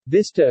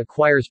Vista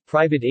acquires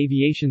private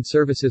aviation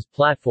services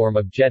platform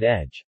of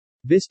JetEdge.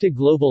 Vista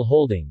Global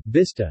Holding,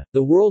 Vista,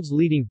 the world's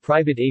leading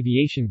private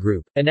aviation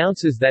group,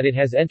 announces that it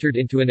has entered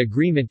into an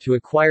agreement to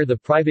acquire the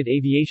private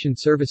aviation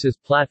services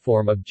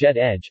platform of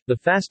JetEdge, the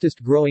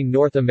fastest-growing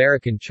North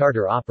American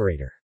charter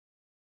operator.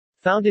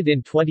 Founded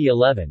in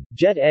 2011,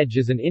 JetEdge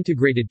is an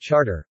integrated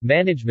charter,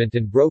 management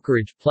and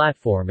brokerage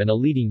platform and a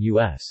leading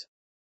U.S.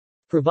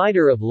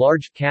 provider of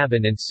large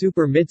cabin and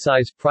super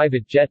midsize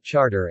private jet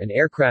charter and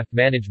aircraft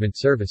management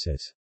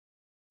services.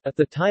 At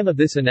the time of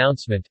this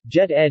announcement,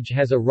 JetEdge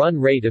has a run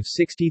rate of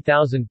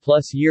 60,000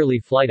 plus yearly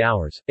flight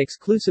hours,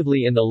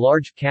 exclusively in the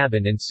large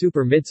cabin and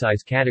super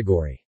midsize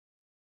category.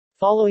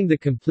 Following the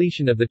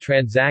completion of the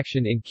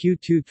transaction in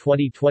Q2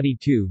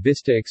 2022,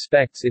 Vista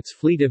expects its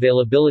fleet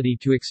availability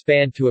to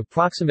expand to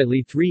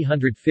approximately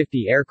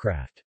 350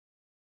 aircraft.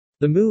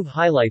 The move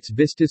highlights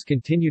Vista's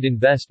continued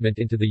investment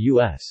into the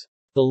U.S.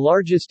 the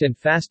largest and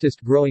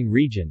fastest-growing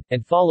region,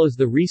 and follows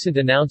the recent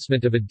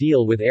announcement of a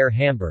deal with Air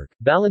Hamburg,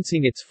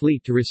 balancing its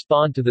fleet to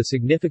respond to the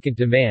significant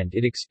demand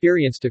it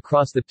experienced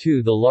across the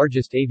the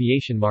largest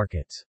aviation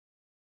markets.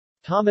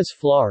 Thomas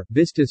Flohr,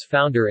 Vista's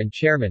founder and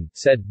chairman,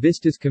 said,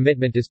 "Vista's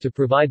commitment is to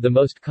provide the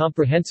most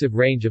comprehensive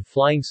range of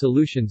flying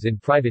solutions in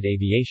private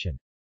aviation.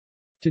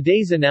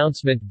 Today's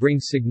announcement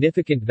brings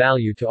significant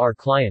value to our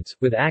clients,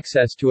 with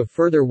access to a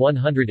further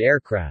 100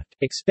 aircraft,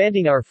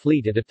 expanding our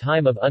fleet at a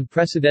time of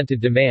unprecedented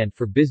demand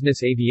for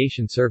business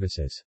aviation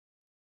services.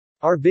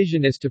 Our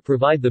vision is to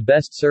provide the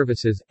best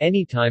services,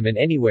 anytime and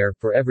anywhere,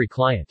 for every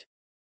client."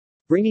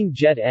 Bringing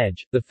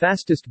JetEdge, the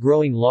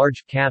fastest-growing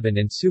large cabin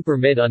and super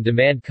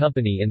mid-on-demand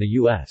company in the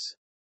U.S.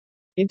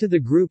 into the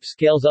group,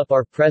 scales up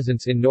our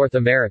presence in North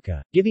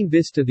America, giving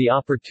Vista the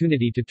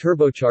opportunity to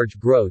turbocharge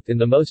growth in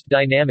the most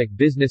dynamic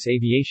business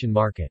aviation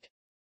market.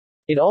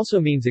 It also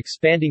means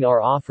expanding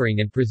our offering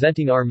and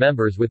presenting our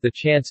members with the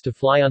chance to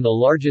fly on the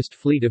largest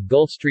fleet of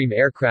Gulfstream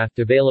aircraft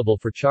available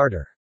for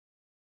charter.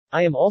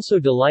 I am also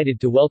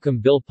delighted to welcome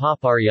Bill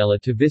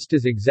Papariella to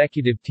Vista's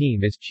executive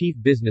team as Chief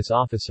Business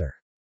Officer.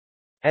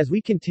 As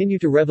we continue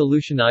to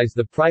revolutionize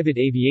the private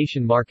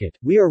aviation market,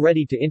 we are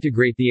ready to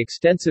integrate the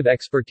extensive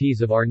expertise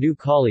of our new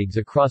colleagues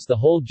across the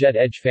whole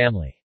JetEdge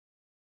family.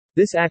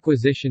 This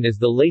acquisition is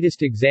the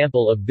latest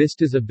example of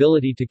Vista's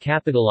ability to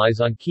capitalize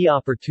on key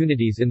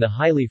opportunities in the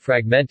highly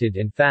fragmented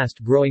and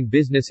fast-growing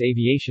business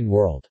aviation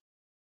world.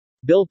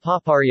 Bill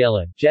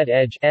Papariella,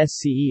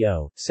 JetEdge's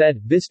CEO,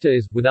 said, "Vista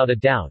is, without a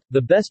doubt,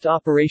 the best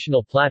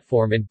operational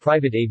platform in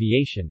private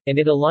aviation, and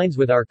it aligns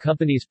with our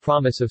company's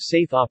promise of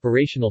safe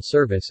operational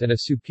service and a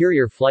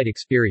superior flight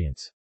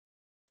experience.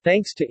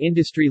 Thanks to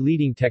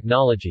industry-leading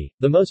technology,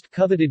 the most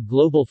coveted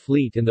global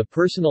fleet and the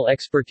personal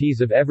expertise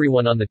of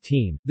everyone on the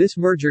team, this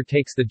merger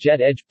takes the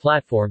JetEdge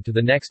platform to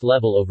the next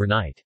level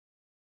overnight.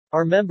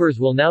 Our members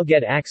will now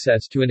get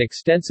access to an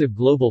extensive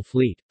global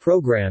fleet,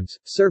 programs,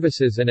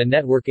 services and a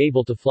network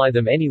able to fly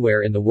them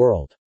anywhere in the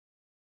world.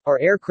 Our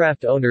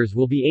aircraft owners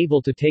will be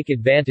able to take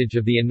advantage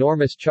of the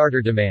enormous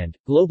charter demand,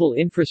 global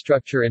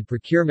infrastructure and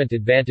procurement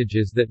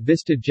advantages that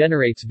Vista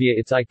generates via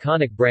its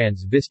iconic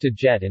brands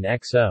VistaJet and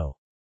XO.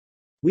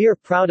 We are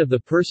proud of the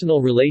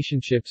personal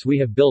relationships we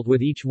have built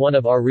with each one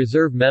of our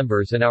reserve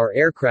members and our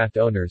aircraft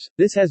owners.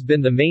 This has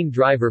been the main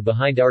driver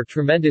behind our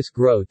tremendous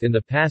growth in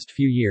the past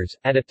few years,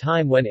 at a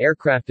time when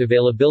aircraft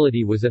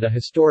availability was at a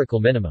historical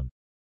minimum.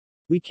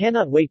 We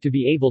cannot wait to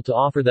be able to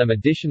offer them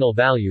additional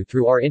value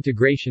through our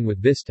integration with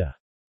Vista.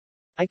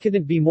 I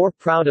couldn't be more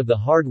proud of the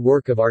hard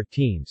work of our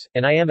teams,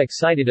 and I am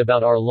excited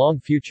about our long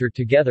future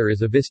together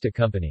as a Vista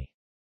company.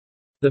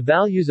 The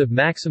values of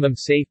maximum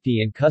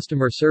safety and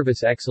customer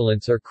service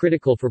excellence are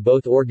critical for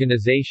both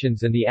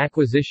organizations, and the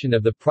acquisition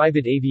of the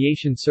private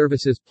aviation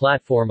services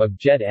platform of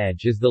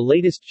JetEdge is the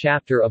latest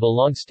chapter of a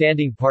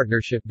long-standing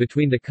partnership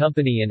between the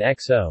company and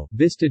XO,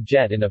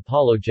 VistaJet and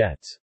Apollo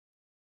Jets.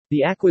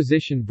 The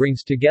acquisition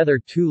brings together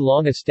two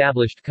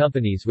long-established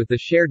companies with the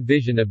shared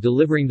vision of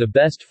delivering the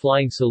best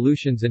flying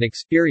solutions and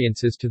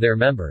experiences to their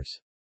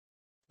members.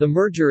 The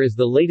merger is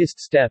the latest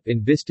step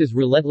in Vista's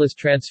relentless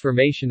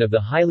transformation of the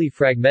highly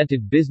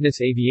fragmented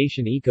business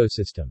aviation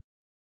ecosystem.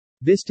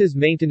 Vista's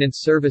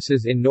maintenance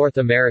services in North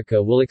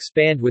America will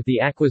expand with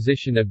the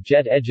acquisition of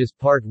JetEdge's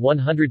Part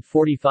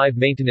 145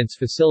 maintenance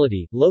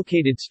facility,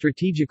 located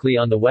strategically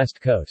on the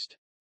West Coast.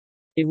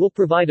 It will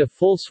provide a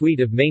full suite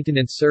of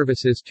maintenance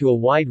services to a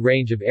wide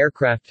range of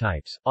aircraft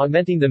types,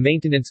 augmenting the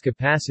maintenance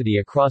capacity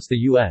across the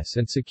U.S.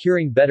 and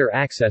securing better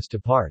access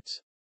to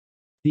parts.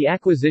 The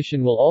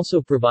acquisition will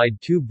also provide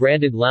two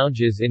branded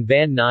lounges in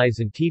Van Nuys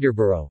and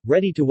Teterboro,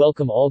 ready to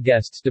welcome all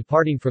guests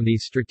departing from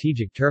these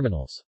strategic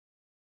terminals.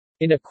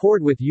 In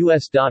accord with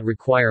U.S. DOT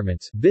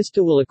requirements,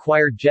 Vista will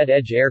acquire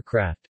JetEdge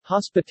aircraft,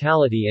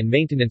 hospitality and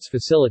maintenance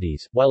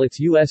facilities, while its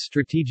U.S.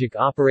 strategic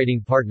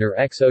operating partner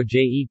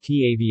XOJET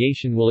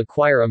Aviation will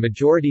acquire a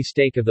majority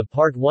stake of the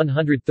Part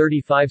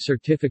 135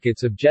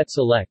 certificates of Jet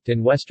Select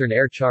and Western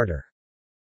Air Charter.